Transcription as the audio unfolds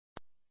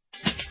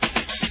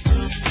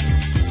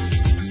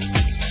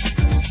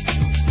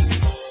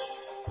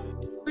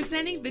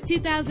Presenting the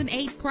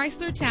 2008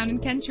 Chrysler Town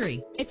 &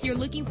 Country. If you're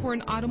looking for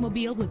an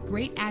automobile with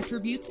great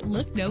attributes,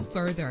 look no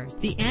further.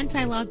 The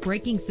anti-lock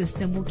braking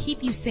system will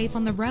keep you safe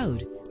on the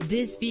road.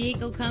 This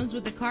vehicle comes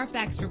with a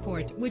Carfax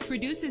report, which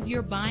reduces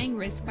your buying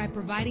risk by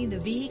providing the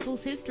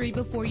vehicle's history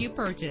before you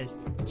purchase.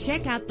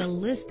 Check out the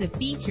list of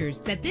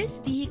features that this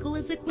vehicle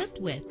is equipped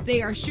with.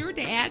 They are sure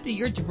to add to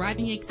your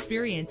driving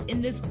experience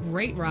in this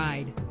great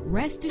ride.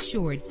 Rest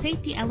assured,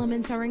 safety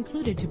elements are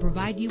included to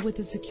provide you with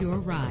a secure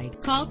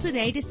ride. Call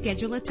today to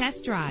schedule a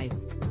test drive.